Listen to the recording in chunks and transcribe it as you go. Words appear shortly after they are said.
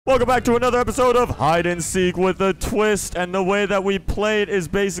Welcome back to another episode of Hide and Seek with a Twist, and the way that we play it is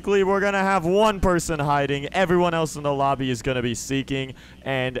basically we're going to have one person hiding, everyone else in the lobby is going to be seeking,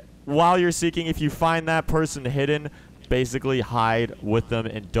 and while you're seeking, if you find that person hidden, basically hide with them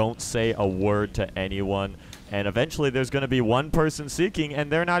and don't say a word to anyone, and eventually there's going to be one person seeking,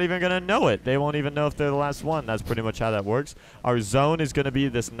 and they're not even going to know it. They won't even know if they're the last one. That's pretty much how that works. Our zone is going to be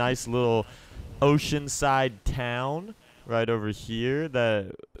this nice little oceanside town right over here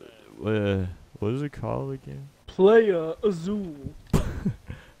that what is it called again? Playa Azul.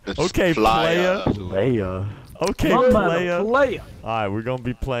 Okay, Playa. Okay, Playa. Alright, we're gonna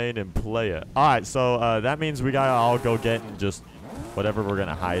be playing in Playa. Alright, so that means we gotta all go get and just whatever we're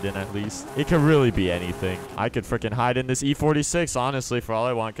gonna hide in at least. It could really be anything. I could freaking hide in this E46, honestly, for all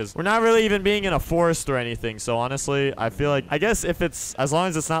I want, because we're not really even being in a forest or anything. So honestly, I feel like, I guess if it's, as long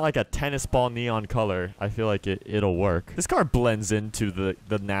as it's not like a tennis ball neon color, I feel like it'll work. This car blends into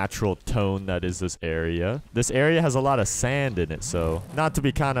the natural tone that is this area. This area has a lot of sand in it, so not to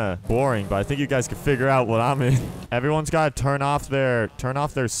be kind of boring, but I think you guys can figure out what I'm in. Everyone's got to turn off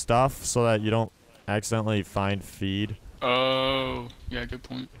their stuff so that you don't accidentally find feed. Oh, yeah, good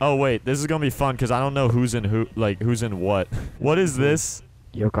point. Oh, wait, this is gonna be fun because I don't know who's in who's in what. What is this?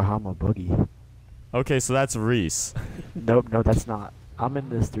 Yokohama Boogie. Okay, so that's Reese. Nope, no, that's not. I'm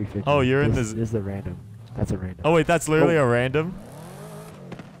in this 350. Oh, you're in this. This is the random. That's a random. Oh, wait, that's literally a random?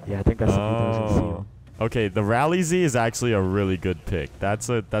 Yeah, I think that's the seal. Okay, the Rally Z is actually a really good pick. That's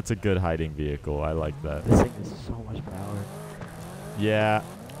a good hiding vehicle. I like that. This thing is so much power. Yeah,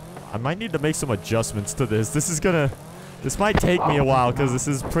 I might need to make some adjustments to this. This might take me a while because this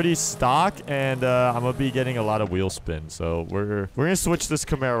is pretty stock, and I'm gonna be getting a lot of wheel spin. So we're gonna switch this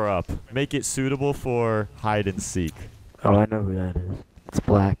Camaro up, make it suitable for hide and seek. Oh, I know who that is. It's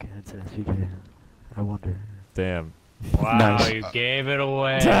black and it's an SVK. I wonder. Damn. Wow, Nice. you gave it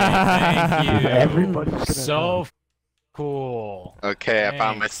away. Thank you. Everybody's gonna So cool. Okay, Thanks. I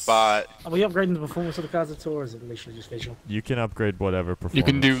found my spot. Are we upgrading the performance of the cars at all, or is it literally just visual? You can upgrade whatever performance. You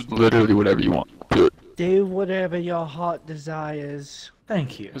can do literally whatever you want. Do it. Do whatever your heart desires.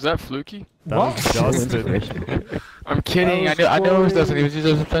 Thank you. Was that fluky? That was Justin. I'm kidding. I know it was Dustin. He was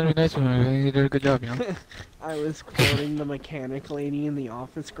just trying to be nice to him. He did a good job, you know? I was quoting the mechanic lady in the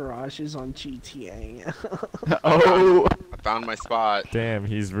office garages on GTA. Oh. I found my spot. Damn,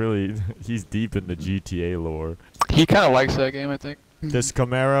 he's deep in the GTA lore. He kind of likes that game, I think. This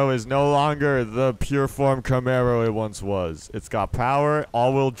Camaro is no longer the pure form Camaro it once was. It's got power,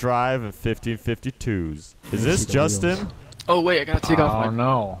 all-wheel drive, and 1552s. Is this Justin? Oh, wait, I gotta take off my... Oh,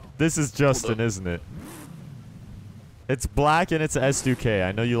 no. This is Justin, isn't it? It's black and it's S2K.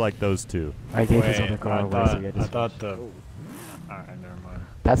 I know you like those two. I gave his other car away, so I thought the... Alright, never mind.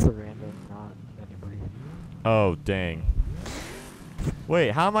 That's the random, not anybody. Oh, dang.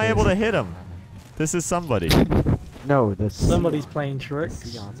 Wait, how am I able to hit him? This is somebody. No, Somebody's playing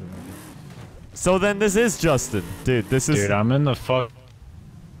tricks. So then this is Justin. Dude, this is... Dude, I'm in the fuck...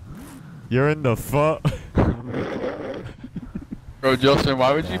 You're in the fuck... Bro, Justin,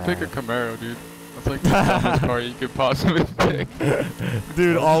 why would you pick a Camaro, dude? That's like the dumbest car you could possibly pick.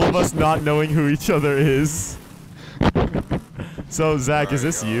 Dude, all of us not knowing who each other is. So, Zach, is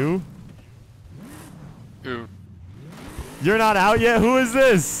this you? Dude. You're not out yet? Who is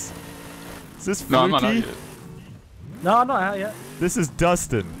this? Is this Fluky? No, I'm not out yet. No, I'm not out yet. This is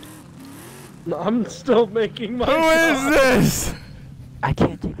Dustin. No, I'm still making my Who is this? I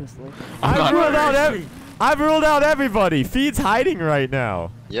can't take this link. I've ruled out everybody. Feed's hiding right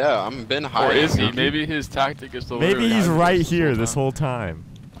now. Yeah, I'm been Or hiding. is he? Maybe his tactic is to Maybe he's hide right this here whole this time. whole time.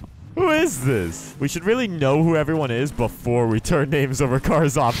 Who is this? We should really know who everyone is before we turn names of our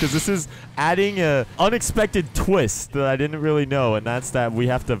cars off, because this is adding a unexpected twist that I didn't really know, and that's that we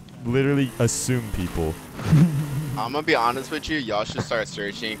have to literally assume people. I'm gonna be honest with you, y'all should start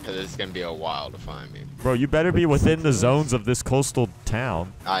searching because it's gonna be a while to find me. Bro, you better be within the zones of this coastal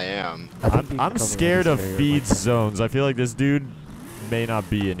town. I am. I'm scared of Feed's zones. I feel like this dude may not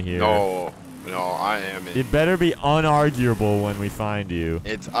be in here. No, I am. It better be unarguable when we find you.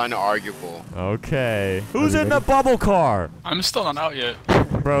 It's unarguable. Okay. Who's in the bubble car? I'm still not out yet.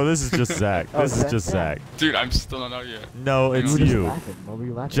 Bro, this is just Zach. This is just Zach. Dude, I'm still not out yet. No, it's you. What were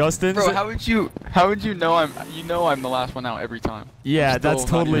you laughing? Justin's... Bro, how would you know I'm the last one out every time? Yeah, I'm that's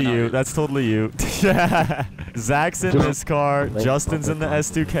still not totally even out you. yet. That's totally you. Zach's in this car, Justin's in the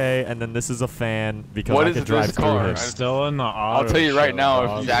S2K, and then this is a fan because What I is could drive this through car? him. I'm still in the auto I'll tell you right show, now,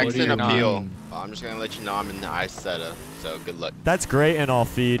 dog. if Zach's what do in you appeal. I'm just gonna let you know I'm in the Isetta, so good luck. That's great and all,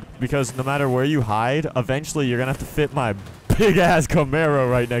 Feed, because no matter where you hide, eventually you're gonna have to fit my big-ass Camaro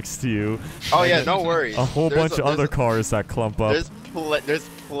right next to you. Oh yeah, no worries. A whole bunch of other cars that clump up. There's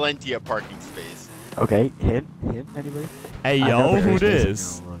plenty of parking space. Okay, hint, anybody? Hey, I know yo, there who is space in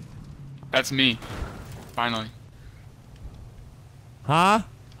this? your one. That's me. Finally. Huh?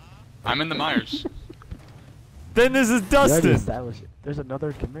 I'm in the Myers. Then this is We already Dustin. established it. There's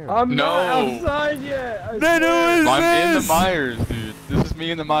another Camaro. I'm No. not outside yet. I Then who swear. is I'm in the this? Myers, dude. This is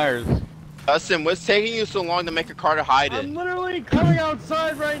me in the Myers. Dustin, what's taking you so long to make a car to hide I'm in? literally coming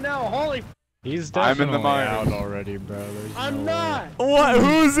outside right now. Holy. He's I'm in the definitely Myers. out already, bro. There's I'm no way. not. What?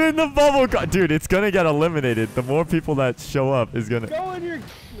 Who's in the bubble car? Dude, it's gonna get eliminated. The more people that show up is gonna. Go in your.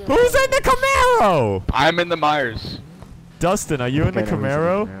 Who's in the Camaro? I'm in the Myers. Dustin, are you in the Okay, no, he's in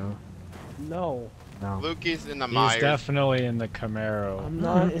Camaro? No. No. Lukey's in the He's Myers. definitely in the Camaro. I'm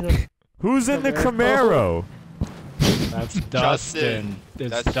not in a. Who's in the Camaro. Camaro? That's Justin. Dustin. It's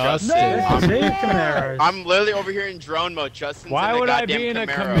That's Dustin. Justin. Two Camaros. I'm literally over here in drone mode. Justin's Why in the would I goddamn be in a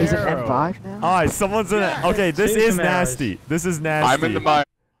Camaro. Is it Camaro? M5 now? All right, someone's in it. Okay, this Two is Camaros. nasty. This is nasty. I'm in the Myers.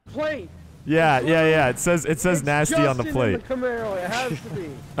 Plate. Yeah. It says It's nasty on the Justin plate. In the Camaro. It has to be.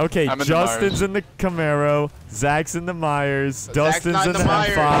 Okay, I'm in the Justin's Myers. in the Camaro, Zach's in the Myers, Zach's Dustin's not in in the the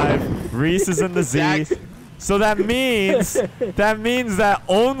Myers. M5, Reese is in the Z. Zach's- So that means that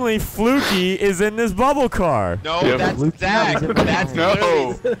only Fluky is in this bubble car. No, Yeah, that's Luke Zach. is in the That's No.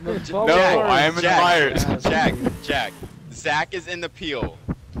 literally No, Jack, I am in the Jack, Myers. Jack. Zach is in the peel.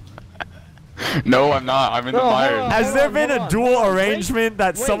 No, I'm not. I'm in the No, hold Myers. on. Has there been hold a on, dual hold on, arrangement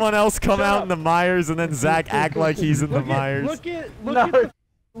that wait, someone else come shut out up. in the Myers and then Zach act like he's in the Myers? Look at No. the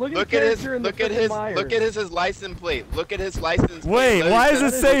Look the at his character in the look at freaking his Myers. look at his license plate. Look at his license plate. Wait, Literally why does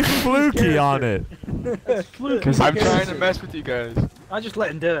it says- say Look at his Fluky on character. it? It's fluke. Cause I'm it's- trying to mess with you guys. I just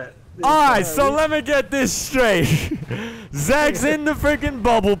let him do it. Alright, so let me get this straight. Zach's in the freaking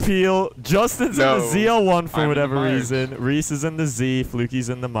bubble peel. Justin's in No, the ZL1 for I'm in the whatever Myers. reason. Reese is in the Z. Fluky's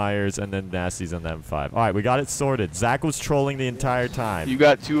in the Myers. And then Nasty's in the M5. Alright, we got it sorted. Zach was trolling the entire time. You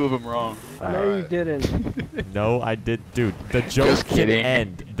got two of them wrong. No, you didn't. No, I did. Dude, the joke Just can kidding.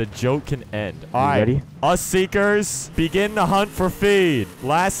 end. The joke can end. You Alright, ready? us seekers, begin the hunt for feed.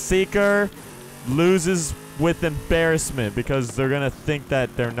 Last seeker loses with embarrassment because they're going to think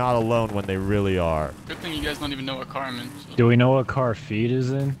that they're not alone when they really are. Good thing you guys don't even know what car I'm in. So. Do we know what car feed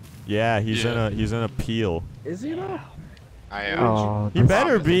is in? Yeah, he's Yeah. in a peel. Is he though? I am. Oh, He this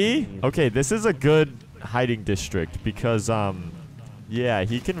better is be. mean. Okay, this is a good hiding district because yeah,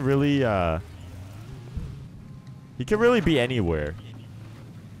 he can really be anywhere.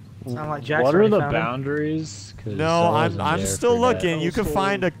 Sound like Jack's What are already the found him. boundaries? 'Cause No, I I'm wasn't there still for that. looking. You can Also,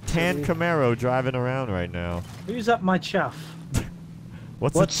 find a tan City. Camaro driving around right now. Who's up my chuff?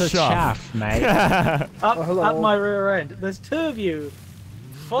 What's a chaff, mate? Up, hello. up my rear end. There's two of you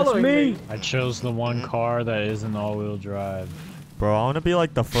following me. me. I chose the one car that isn't all-wheel drive. Bro, I want to be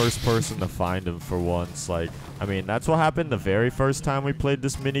like the first person to find him for once. Like, I mean, that's what happened the very first time we played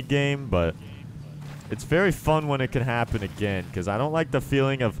this mini game, but it's very fun when it can happen again because I don't like the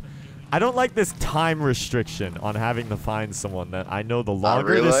feeling of I don't like this time restriction on having to find someone that I know the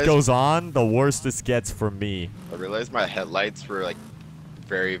longer this realized- goes on, the worse this gets for me. I realized my headlights were like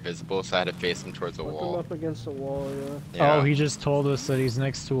very visible, so I had to face them towards the Look him wall. up against the wall, yeah. Yeah. Oh, he just told us that he's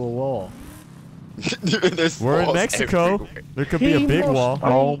next to a wall. There's We're in walls Mexico. everywhere. There could be a He big must wall.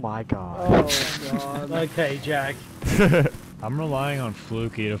 Oh my god. Oh god. Okay, Jack. I'm relying on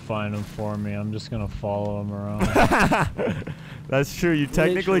Fluky to find him for me. I'm just gonna follow him around. That's true. You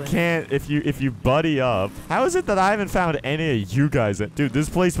technically Literally. can't if you buddy up. How is it that I haven't found any of you guys? Dude, this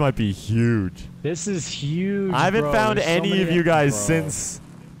place might be huge. This is huge. I haven't bro. found There's so any many of you guys bro. since.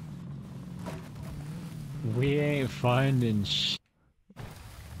 We ain't finding sh.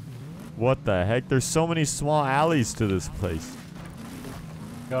 What the heck? There's so many small alleys to this place.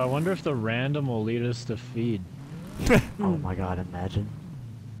 Yo, I wonder if the random will lead us to feed. Oh my god, imagine.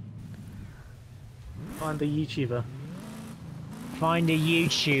 Find the YouTuber. Find a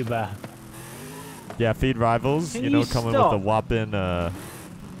YouTuber. Yeah, feed rivals. Can You know, you coming stop? with a whopping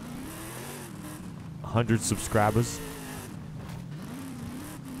 100 subscribers.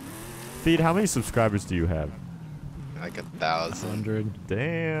 Feed, how many subscribers do you have? Like 1,000. 100.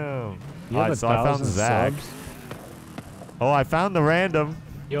 Damn. You have Alright, so I found 1,000 Zach. subs? Oh, I found the random.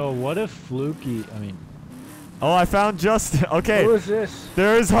 Yo, what if Fluky? I mean, Oh, I found Justin. Okay, Who is this?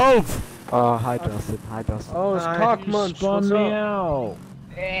 there is hope. Hi Dustin. Hi Dustin. Oh, it's Hi. Cock you Munch. spun What's me up? out.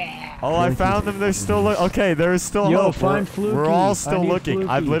 Oh, I found them. They're still okay. There is still Yo, hope. find We're Fluky. all I still need looking.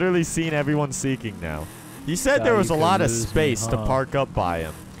 I've Fluky. literally seen everyone seeking now. He said Yeah, there was a you could lot of lose me, space to huh? park up by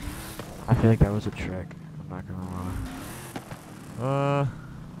him. I feel like that was a trick. I'm not gonna lie.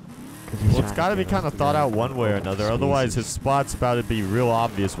 'Cause he's Well, trying it's to got to be get kind us of thought to out go one way or open another. Otherwise, his spaces. spot's about to be real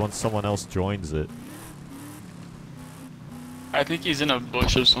obvious once someone else joins it. I think he's in a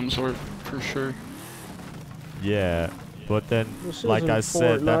bush of some sort, for sure. Yeah, but then, This like isn't I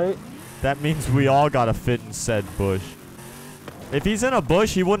said, that means we all gotta fit in said bush. If he's in a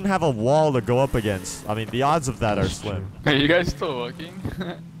bush, he wouldn't have a wall to go up against. I mean, the odds of that are slim. Hey, you guys still looking?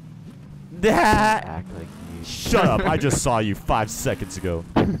 Act like you. Shut up! I just saw you 5 seconds ago.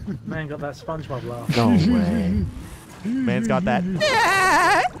 Man got that SpongeBob laugh. No way. Man's got that.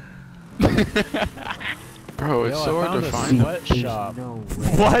 Bro, it's so hard to find. Sweatshop. No way.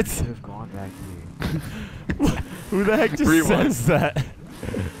 What? I could have gone back here. Who the heck just says that?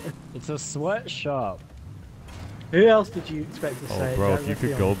 It's a sweatshop. Who else did you expect to say? Oh, bro, if you Jack,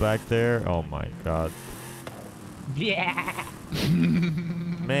 could go back there, oh my god. Yeah.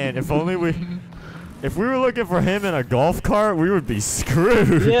 Man, if only if we were looking for him in a golf cart, we would be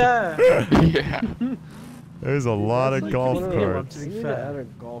screwed. Yeah. Yeah. There's a lot of golf carts. We need to add a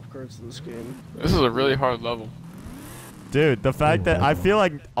golf carts to this game. This is a really hard level. Dude, the fact that I feel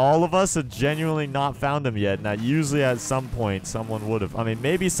like all of us have genuinely not found him yet, and that usually at some point someone would have. I mean,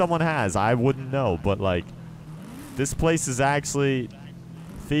 maybe someone has. I wouldn't know, but like, this place is actually.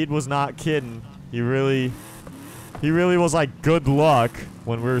 Feed was not kidding. He really was like good luck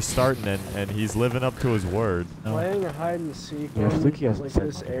when we were starting, and he's living up to his word. Playing a hide and seek in like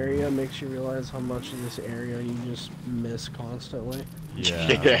this area makes you realize how much of this area you just miss constantly.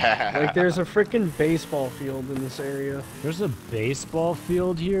 Yeah. Like there's a freaking baseball field in this area. There's a baseball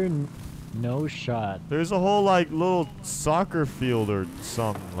field here? No shot. There's a whole like little soccer field or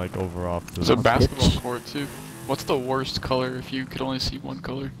something like over off to There's a basketball court too. What's the worst color if you could only see one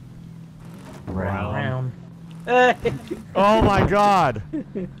color? Brown. Oh my god.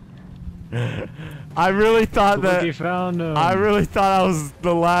 I really thought that You found him. I really thought I was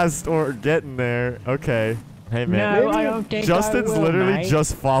the last or getting there. Okay. Hey man. No, I don't think Justin's I will, literally mate.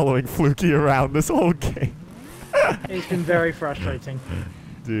 just following Fluky around this whole game. It's been very frustrating.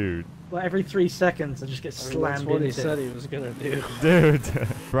 Dude. Like every 3 seconds, I just get That's slammed what he into. said he was gonna do. Dude. So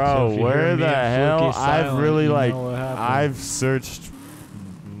Bro, if you where hear the me and hell? Fluky I've silent, really you know like what happened. I've searched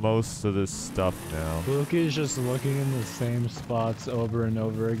most of this stuff now. Fluky's just looking in the same spots over and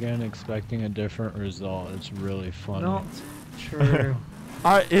over again, expecting a different result. It's really funny. Not true.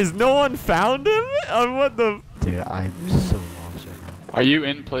 Is no one found him? What the? Dude, I'm so lost right now. Are you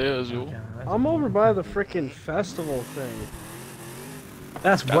in Playa Azul? Okay, I'm over by the freaking festival thing.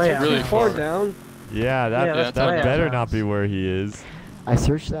 That's That's way out. really Far far. down. Yeah, that Yeah, that's that way better out. not be where he is. I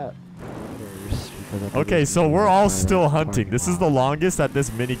searched that first because I thought Okay, it was so gonna we're be all by still the hunting. parking This is lot. the longest that this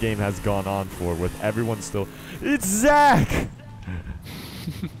minigame has gone on for, with everyone still. It's Zach!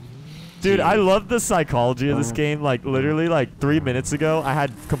 Dude, I love the psychology of this game. Like, literally, like, 3 minutes ago, I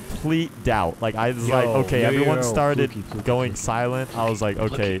had complete doubt. Like, I was like, okay, everyone started going silent. I was like,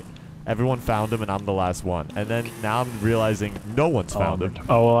 okay, everyone found him, and I'm the last one. And then now I'm realizing no one's found him.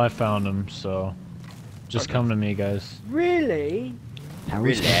 Oh, well, I found him, so just come to me, guys. Really? How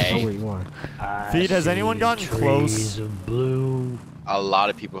is that? Oh, wait, you are. Feed, has anyone gotten close? Of blue. A lot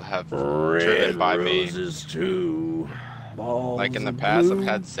of people have driven by me. Too. Balls Like in the of past, blue. I've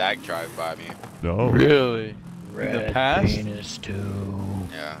had Zach drive by me. No. Really? Red In the past? penis too.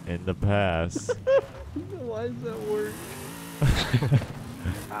 Yeah. In the past. Why does that work?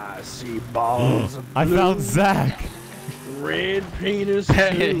 I see balls of I blue. found Zach. Red penis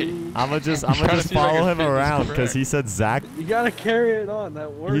Hey. too. I'm gonna just trying to see if I follow can him fit this around because correct. he said Zach. You gotta carry it on.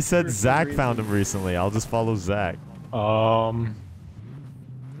 That works. He said for some Zach reason. found him recently. I'll just follow Zach.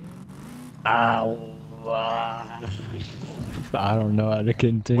 I don't know how to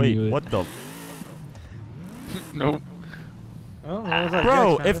continue Wait, it. what the? Nope. Oh, that was like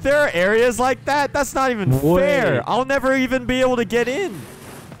Bro, Jack's if found there are areas like that, that's not even fair. Wait. I'll never even be able to get in.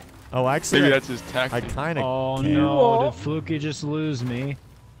 Oh, actually, Maybe I, that's his I tactic. kind of Oh can. no, did Fluky just lose me?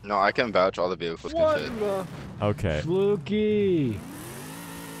 No, I can vouch all the vehicles What can fit. the? Okay. Fluky!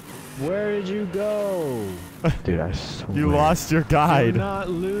 Where did you go? Dude, I swear. You lost your Do guide. not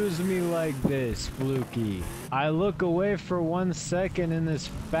lose me like this, Fluky. I look away for 1 second and this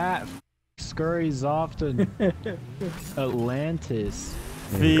fat scurries off to Atlantis.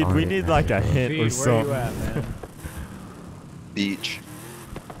 Feed, we need like a hint Feed, or where something. you at, man? Beach.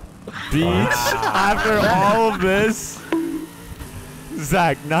 Beach? After all of this?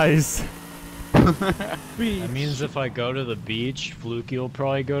 Zach, nice. That means if I go to the beach, Fluky will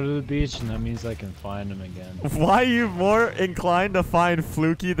probably go to the beach, and that means I can find him again. Why are you more inclined to find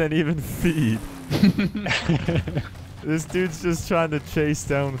Fluky than even Feed? This dude's just trying to chase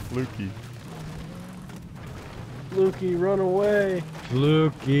down Fluky. Lukey, run away.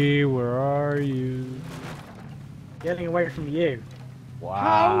 Fluky, where are you? Getting away from you.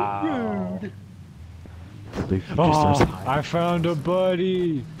 Wow. How rude. I found a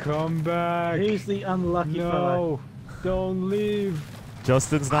buddy. Come back. Who's the unlucky fellow? No, don't leave.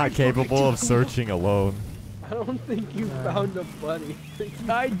 Justin's not capable of searching alone. I don't think you found a buddy.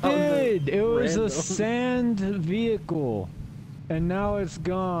 I did. It was random. a sand vehicle, and now it's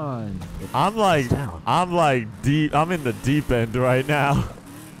gone. I'm like deep. I'm in the deep end right now.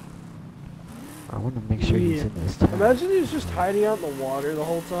 I want to make sure he's in this town. Imagine he's just hiding out in the water the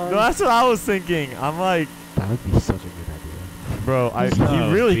whole time. No, that's what I was thinking. I'm like, That would be such a good idea. bro,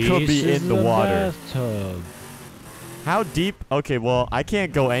 he really could be in the water. Bathtub. How deep? Okay, well, I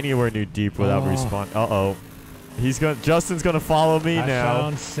can't go anywhere near deep without respawn. Uh-oh. Justin's gonna follow me I now.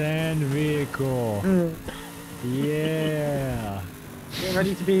 found sand vehicle. Yeah. Get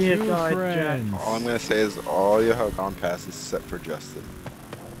ready to be a Two guide, Jack. friends. All I'm gonna say is all you have gone past except for Justin.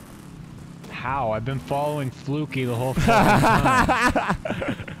 How? I've been following Fluky the whole fucking time.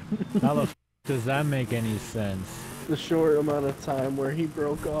 How the f does that make any sense? The short amount of time where he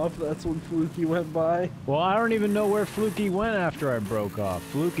broke off, that's when Fluky went by. Well, I don't even know where Fluky went after I broke off.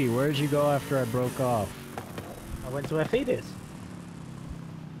 Fluky, where'd you go after I broke off? I went to where feed is.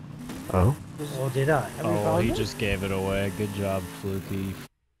 Oh? Or did I? Have we Oh, found he it? just gave it away. Good job, Fluky. You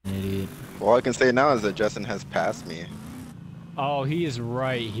f***ing idiot. All I can say now is that Justin has passed me. Oh, he is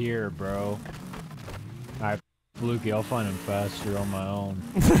right here, bro. Alright, Fluky, I'll find him faster on my own.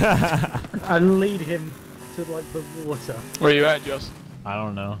 And lead him to like the water. Where you at, Justin? I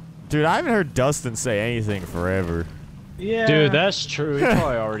don't know. Dude, I haven't heard Dustin say anything forever. Yeah. Dude, that's true. He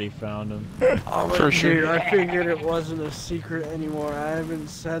probably already found him. Oh, For sure. Dude, I figured it wasn't a secret anymore. I haven't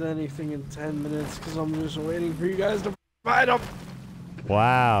said anything in 10 minutes because I'm just waiting for you guys to find him.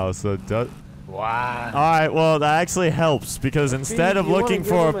 Wow, so Wow. Alright, well, that actually helps because instead of you wanna looking give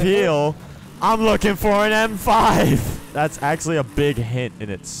for a him a peel, I'm looking for an M5. That's actually a big hint in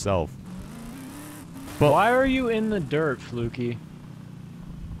itself. But Why are you in the dirt, Fluky?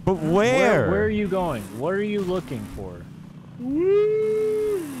 But where? Where are you going? What are you looking for?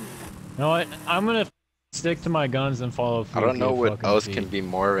 You know what? I'm gonna stick to my guns and follow Fluky. I don't know what fucking else feet. can be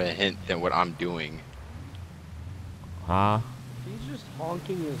more of a hint than what I'm doing. Huh? He's just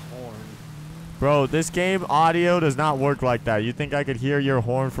honking his horn. Bro, this game audio does not work like that. You think I could hear your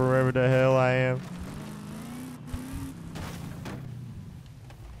horn for wherever the hell I am?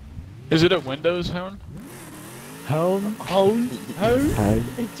 Is it a Windows horn? Home? Hi.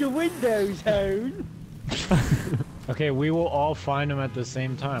 It's a Windows home. Okay, we will all find him at the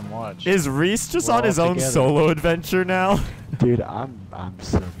same time. Watch. Is Reese just We're on his all own together. solo adventure now? Dude, I'm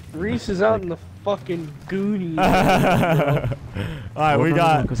so... Reese is out in the fucking Goonies. Alright, Well, we no,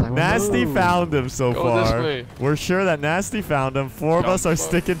 got 'cause I went Nasty move. found him so Go this far. way. We're sure that Nasty found him. Four of Dumb us are fuck.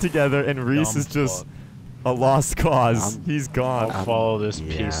 sticking together, and Reese Dumb is just fuck. a lost cause. I'm- He's gone. I'll follow this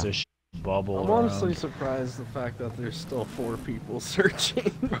yeah. piece of bubble I'm around. honestly surprised the fact that there's still 4 people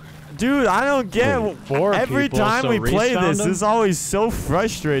searching. Dude, I don't get Wait, four every people, time so we Reese play found this, him? it's always so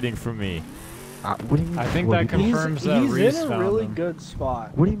frustrating for me. What do you mean? I think four that people? confirms that he's Reese in a found really him. good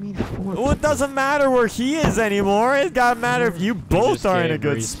spot. What do you mean 4 Well, people? it doesn't matter where he is anymore. It gotta matter if you He both just are in a gave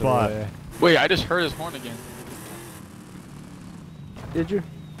good Reese spot. away. Wait, I just heard his horn again. Did you?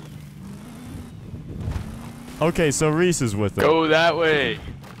 Okay, so Reese is with him. Go that way.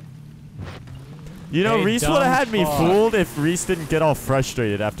 You know, Hey, Reese would have had me dumb fuck. fooled if Reese didn't get all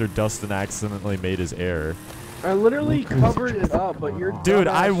frustrated after Dustin accidentally made his error. I literally covered it up, but you're Dude,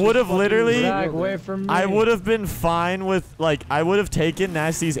 I would've literally- Zach, away from me. I would have been fine with, like, I would have taken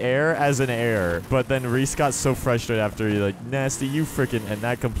Nasty's error as an error, but then Reese got so frustrated after he, like, Nasty, you freaking, and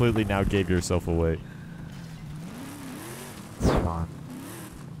that completely now gave yourself away. It's fine.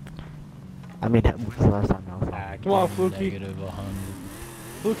 I mean, when's the last time I was on? Come on, Fluky. -100.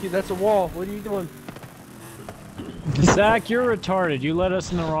 Fluky, that's a wall. What are you doing? Zach, you're retarded. You led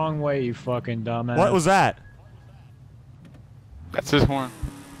us in the wrong way, you fucking dumbass. What was that? That's his horn.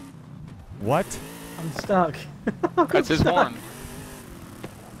 What? I'm stuck. That's his horn.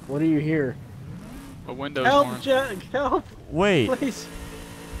 What do you hear? A Windows Help, horn. Jack! Help, Wait, please!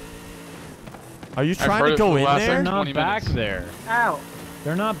 are you I've trying heard to it go for the in last, there? They're like, not 20 back minutes. there. Ow!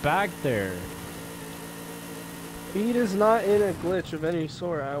 They're not back there. Feed is not in a glitch of any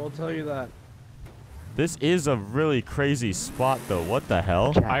sort, I will tell you that. This is a really crazy spot, though. What the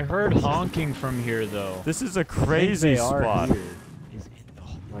hell? I heard honking from here, though. This is a I think crazy they are spot. here. Is in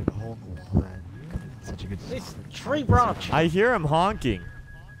the like the whole wall. Such a good. This tree branch! I hear him honking.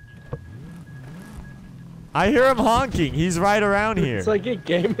 I hear him honking. He's right around here. It's like a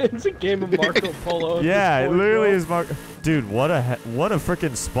game. It's a game of Marco Polo. at Yeah, this it point, literally bro. is Mark. Dude, what a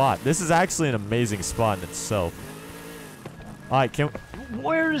freaking spot. This is actually an amazing spot in itself. All right,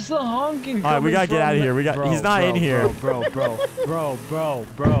 Where's the honking? All right, we gotta get out of here. He's not in here. Bro.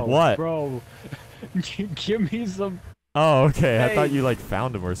 What? Bro, give me some. Oh, okay. Hey. I thought you like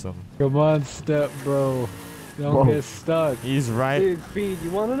found him or something. Come on, step, bro. Don't get stuck. He's right. Dude, Feed, you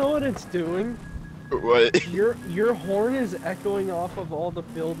want to know what it's doing? What? Your horn is echoing off of all the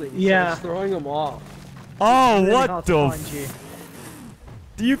buildings. Yeah. So it's throwing them off. Oh, Really what hard the? to find you.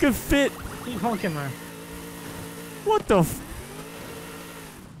 You can fit. Keep honking, man. What the?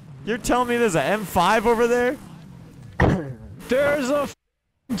 You're telling me there's an M5 over there? There's a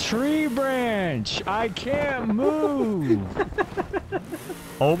tree branch. I can't move.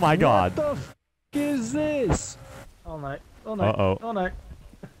 Oh my God. What the is this? Oh no. Oh no. Uh-oh. Oh no.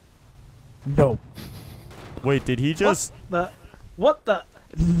 No. Wait, did he just? What the?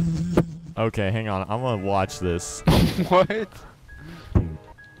 Okay, hang on. I'm gonna watch this. What? Dude,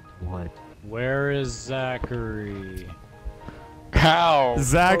 what? Where is Zachary? How?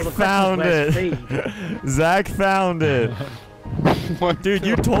 Zach Oh, the found question's it. where's Zach found it. What Dude,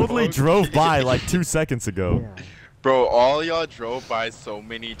 you the totally fuck? drove by like 2 seconds ago. Yeah. Bro, all y'all drove by so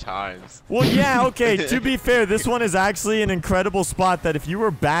many times. Well, yeah, okay, to be fair, this one is actually an incredible spot that if you were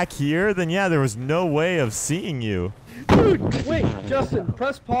back here, then yeah, there was no way of seeing you. Dude, wait, Justin,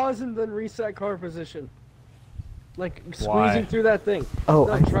 press pause and then reset car position. Like squeezing through that thing. Oh,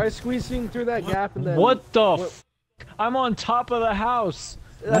 No, try squeezing through that gap and then. What the? I'm on top of the house.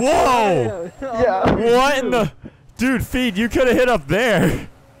 Whoa! Yeah. What in the? Dude, Feed, you could have hit up there.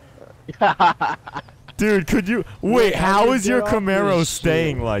 Dude, could you? Wait, how is your Camaro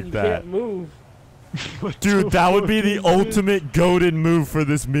staying like You that? can't move. Dude, that would be the ultimate goated move for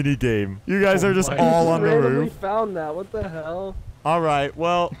this minigame. You guys are just all on the Randomly roof. found that. What the hell? Alright,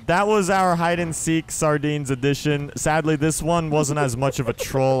 well, that was our hide-and-seek Sardines edition. Sadly, this one wasn't as much of a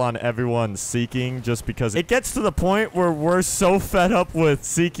troll on everyone seeking, just because it gets to the point where we're so fed up with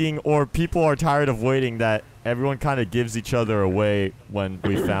seeking, or people are tired of waiting, that everyone kind of gives each other away when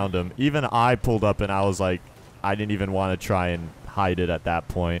we found them. Even I pulled up and I was like, I didn't even want to try and hide it at that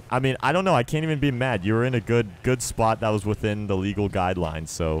point. I mean, I don't know. I can't even be mad. You were in a good spot that was within the legal guidelines.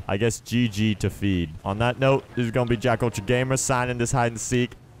 So I guess GG to Feed. On that note, this is going to be JackUltraGamer signing this hide and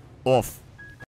seek off.